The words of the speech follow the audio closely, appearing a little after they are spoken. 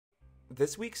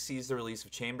This week sees the release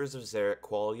of Chambers of Xeric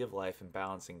quality of life and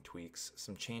balancing tweaks,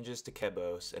 some changes to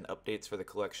Kebos, and updates for the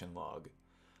collection log.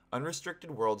 Unrestricted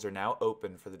worlds are now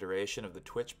open for the duration of the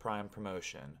Twitch Prime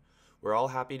promotion. We're all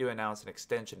happy to announce an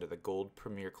extension to the Gold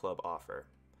Premier Club offer.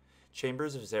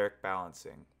 Chambers of Xeric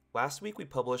balancing. Last week we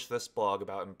published this blog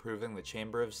about improving the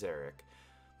Chamber of Xeric.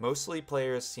 Mostly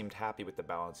players seemed happy with the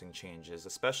balancing changes,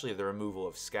 especially the removal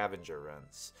of scavenger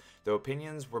runts, though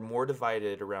opinions were more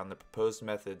divided around the proposed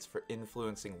methods for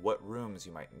influencing what rooms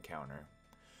you might encounter.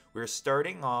 We are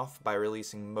starting off by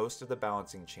releasing most of the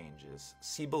balancing changes.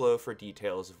 See below for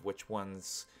details of which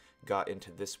ones got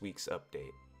into this week's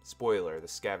update. Spoiler, the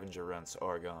scavenger runts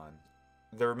are gone.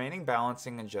 The remaining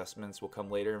balancing adjustments will come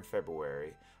later in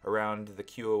February, around the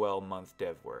QoL Month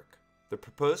dev work. The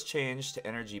proposed change to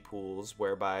energy pools,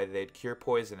 whereby they'd cure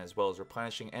poison as well as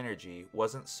replenishing energy,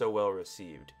 wasn't so well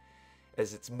received,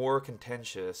 as it's more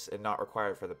contentious and not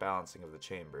required for the balancing of the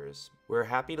chambers. We're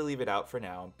happy to leave it out for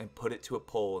now and put it to a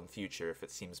poll in future if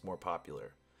it seems more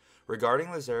popular. Regarding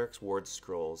the Xeric's ward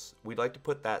scrolls, we'd like to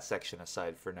put that section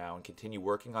aside for now and continue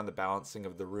working on the balancing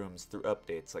of the rooms through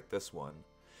updates like this one.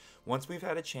 Once we've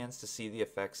had a chance to see the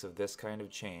effects of this kind of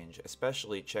change,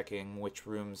 especially checking which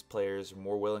rooms players are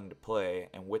more willing to play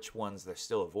and which ones they're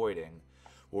still avoiding,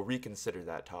 we'll reconsider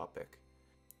that topic.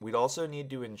 We'd also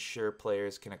need to ensure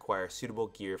players can acquire suitable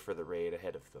gear for the raid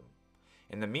ahead of them.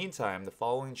 In the meantime, the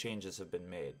following changes have been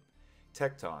made.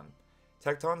 Tekton.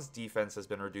 Tekton's defense has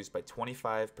been reduced by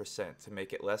 25% to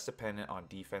make it less dependent on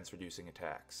defense reducing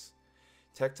attacks.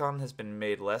 Tekton has been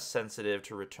made less sensitive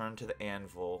to return to the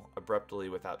anvil abruptly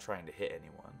without trying to hit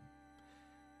anyone.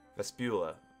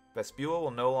 Vespula. Vespula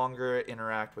will no longer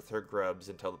interact with her grubs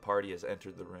until the party has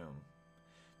entered the room.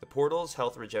 The portal's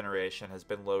health regeneration has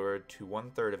been lowered to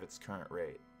 1/3 of its current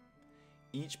rate.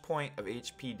 Each point of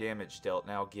HP damage dealt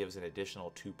now gives an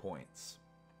additional 2 points.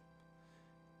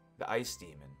 The Ice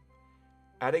Demon.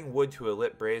 Adding wood to a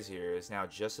lit brazier is now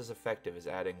just as effective as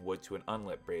adding wood to an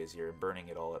unlit brazier and burning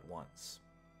it all at once.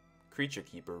 Creature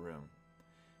Keeper Room.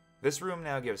 This room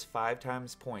now gives 5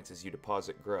 times points as you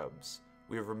deposit grubs.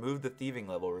 We have removed the thieving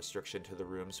level restriction to the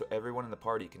room so everyone in the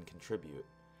party can contribute.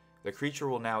 The creature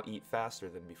will now eat faster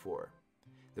than before.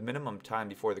 The minimum time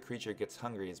before the creature gets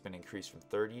hungry has been increased from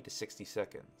 30 to 60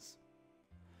 seconds.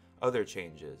 Other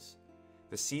changes.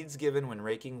 The seeds given when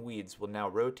raking weeds will now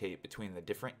rotate between the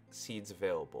different seeds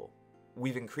available.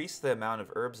 We've increased the amount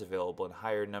of herbs available in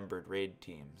higher numbered raid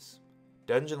teams.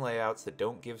 Dungeon layouts that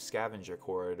don't give scavenger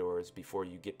corridors before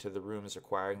you get to the rooms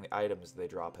requiring the items they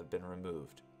drop have been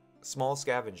removed. Small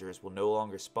scavengers will no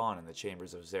longer spawn in the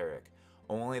Chambers of Xeric,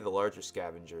 only the larger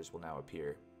scavengers will now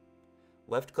appear.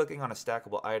 Left-clicking on a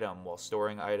stackable item while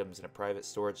storing items in a private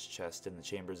storage chest in the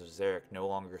Chambers of Xeric no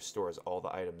longer stores all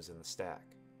the items in the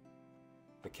stack.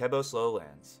 The Kebos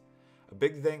Lowlands. A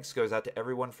big thanks goes out to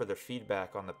everyone for their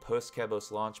feedback on the post-Kebos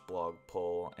launch blog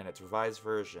poll and its revised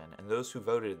version, and those who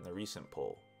voted in the recent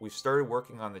poll. We've started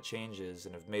working on the changes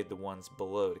and have made the ones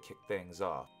below to kick things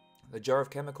off. The Jar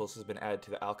of Chemicals has been added to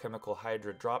the Alchemical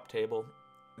Hydra drop table.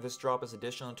 This drop is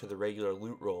additional to the regular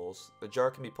loot rolls. The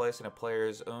jar can be placed in a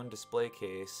player's own display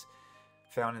case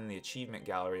found in the achievement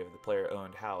gallery of the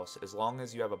player-owned house, as long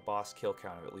as you have a boss kill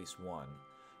count of at least 1.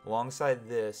 Alongside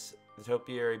this, the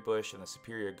topiary bush and the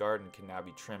superior garden can now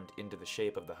be trimmed into the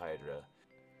shape of the Hydra.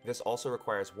 This also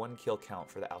requires 1 kill count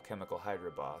for the Alchemical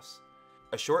Hydra boss.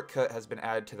 A shortcut has been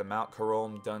added to the Mount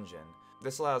Karolm dungeon.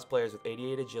 This allows players with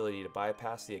 88 agility to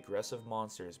bypass the aggressive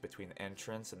monsters between the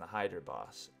entrance and the Hydra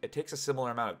boss. It takes a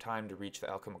similar amount of time to reach the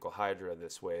Alchemical Hydra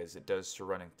this way as it does to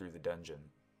running through the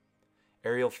dungeon.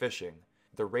 Aerial Fishing.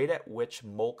 The rate at which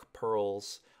Mulk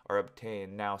Pearls are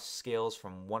obtained now scales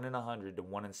from 1 in 100 to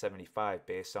 1 in 75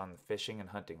 based on the fishing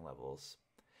and hunting levels.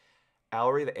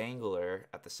 Alry the Angler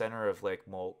at the center of Lake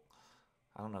Mulk,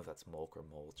 I don't know if that's Mulk or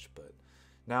Mulch, but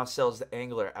now sells the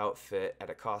Angler outfit at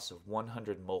a cost of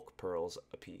 100 Mulk Pearls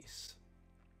apiece.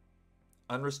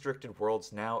 Unrestricted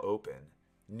Worlds now open.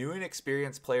 New and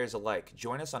experienced players alike,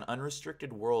 join us on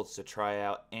Unrestricted Worlds to try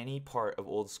out any part of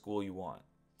Old School you want.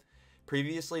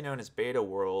 Previously known as Beta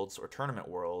Worlds or Tournament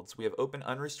Worlds, we have opened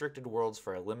Unrestricted Worlds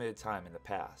for a limited time in the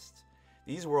past.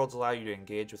 These worlds allow you to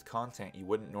engage with content you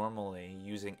wouldn't normally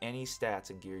using any stats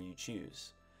and gear you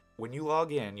choose. When you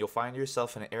log in, you'll find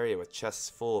yourself in an area with chests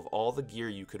full of all the gear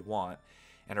you could want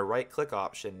and a right-click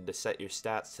option to set your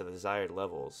stats to the desired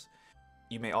levels.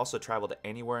 You may also travel to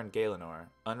anywhere in Galenor.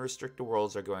 Unrestricted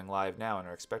Worlds are going live now and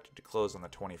are expected to close on the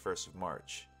 21st of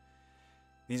March.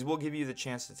 These will give you the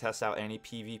chance to test out any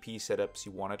PvP setups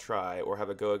you want to try or have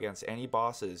a go against any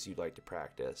bosses you'd like to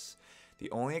practice. The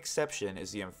only exception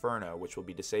is the Inferno, which will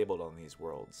be disabled on these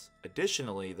worlds.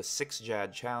 Additionally, the 6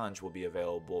 Jad challenge will be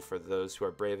available for those who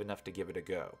are brave enough to give it a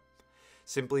go.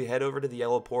 Simply head over to the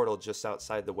yellow portal just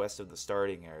outside the west of the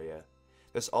starting area.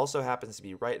 This also happens to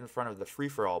be right in front of the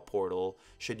free-for-all portal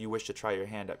should you wish to try your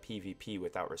hand at PvP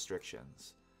without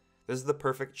restrictions. This is the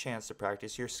perfect chance to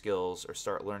practice your skills or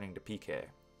start learning to PK.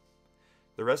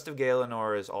 The rest of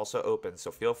Gaelanor is also open,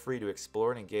 so feel free to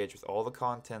explore and engage with all the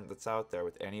content that's out there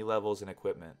with any levels and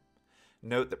equipment.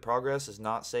 Note that progress is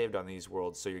not saved on these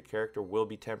worlds, so your character will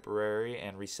be temporary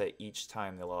and reset each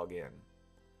time they log in.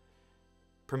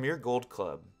 Premier Gold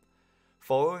Club.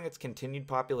 Following its continued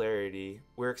popularity,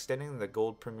 we're extending the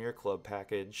Gold Premier Club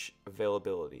package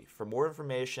availability. For more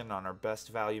information on our best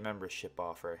value membership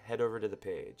offer, head over to the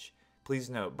page. Please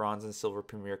note, Bronze and Silver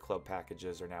Premier Club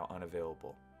packages are now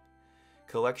unavailable.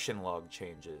 Collection log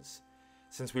changes.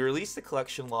 Since we released the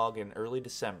collection log in early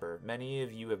December, many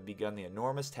of you have begun the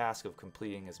enormous task of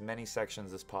completing as many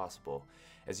sections as possible.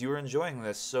 As you are enjoying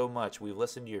this so much, we've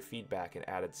listened to your feedback and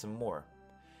added some more.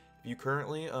 If you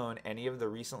currently own any of the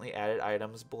recently added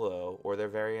items below, or their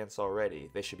variants already,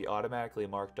 they should be automatically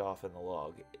marked off in the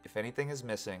log. If anything is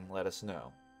missing, let us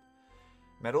know.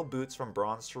 Metal boots from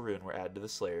Bronze to Rune were added to the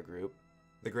Slayer group.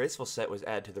 The Graceful set was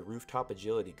added to the Rooftop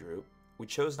Agility group. We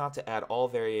chose not to add all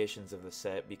variations of the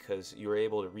set because you were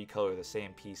able to recolor the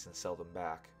same piece and sell them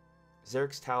back.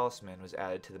 Xeric's Talisman was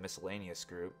added to the Miscellaneous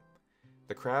group.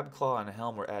 The Crab Claw and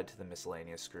Helm were added to the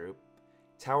Miscellaneous group.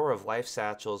 Tower of Life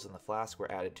satchels and the flask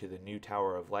were added to the new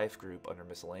Tower of Life group under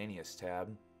Miscellaneous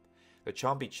tab. The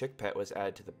Chompy Chick Pet was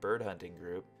added to the Bird Hunting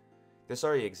group. This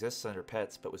already exists under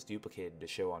Pets but was duplicated to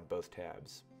show on both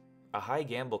tabs. A high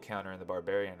gamble counter in the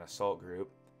Barbarian Assault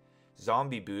group.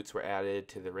 Zombie boots were added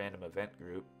to the Random Event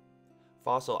group.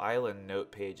 Fossil Island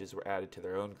note pages were added to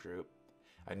their own group.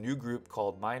 A new group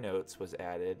called My Notes was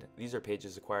added. These are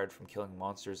pages acquired from killing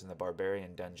monsters in the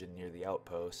Barbarian dungeon near the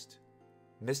outpost.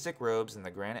 Mystic robes and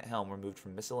the Granite Helm were moved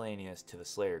from Miscellaneous to the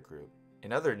Slayer group.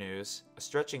 In other news, a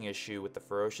stretching issue with the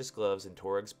Ferocious Gloves and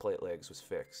Torag's plate legs was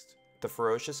fixed. The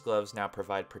Ferocious Gloves now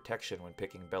provide protection when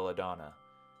picking Belladonna.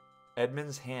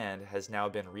 Edmund's hand has now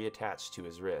been reattached to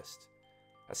his wrist.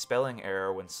 A spelling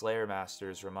error when Slayer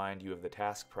Masters remind you of the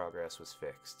task progress was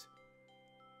fixed.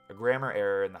 A grammar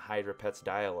error in the Hydra Pets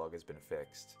dialogue has been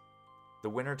fixed. The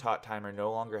Winter Tot timer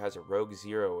no longer has a rogue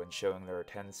 0 when showing there are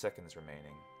 10 seconds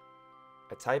remaining.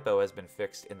 A typo has been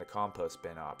fixed in the compost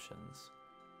bin options.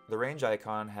 The range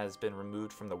icon has been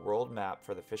removed from the world map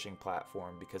for the fishing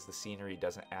platform because the scenery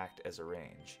doesn't act as a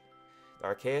range. The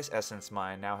Arceus Essence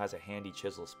Mine now has a handy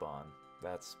chisel spawn.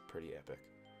 That's pretty epic.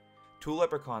 Tool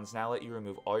Leprechauns now let you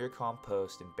remove all your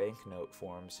compost in banknote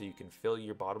form so you can fill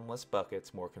your bottomless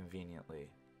buckets more conveniently.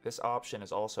 This option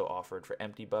is also offered for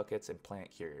empty buckets and plant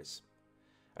cures.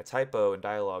 A typo in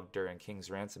dialogue during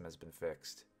King's Ransom has been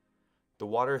fixed. The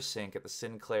water sink at the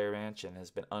Sinclair Mansion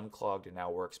has been unclogged and now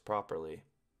works properly.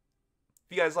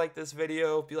 If you guys like this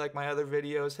video, if you like my other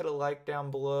videos, hit a like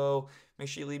down below. Make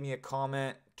sure you leave me a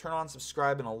comment. Turn on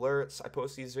subscribe and alerts. I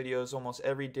post these videos almost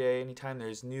every day, anytime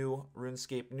there's new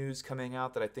RuneScape news coming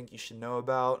out that I think you should know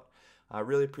about. I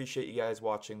really appreciate you guys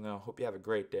watching though. Hope you have a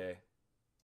great day.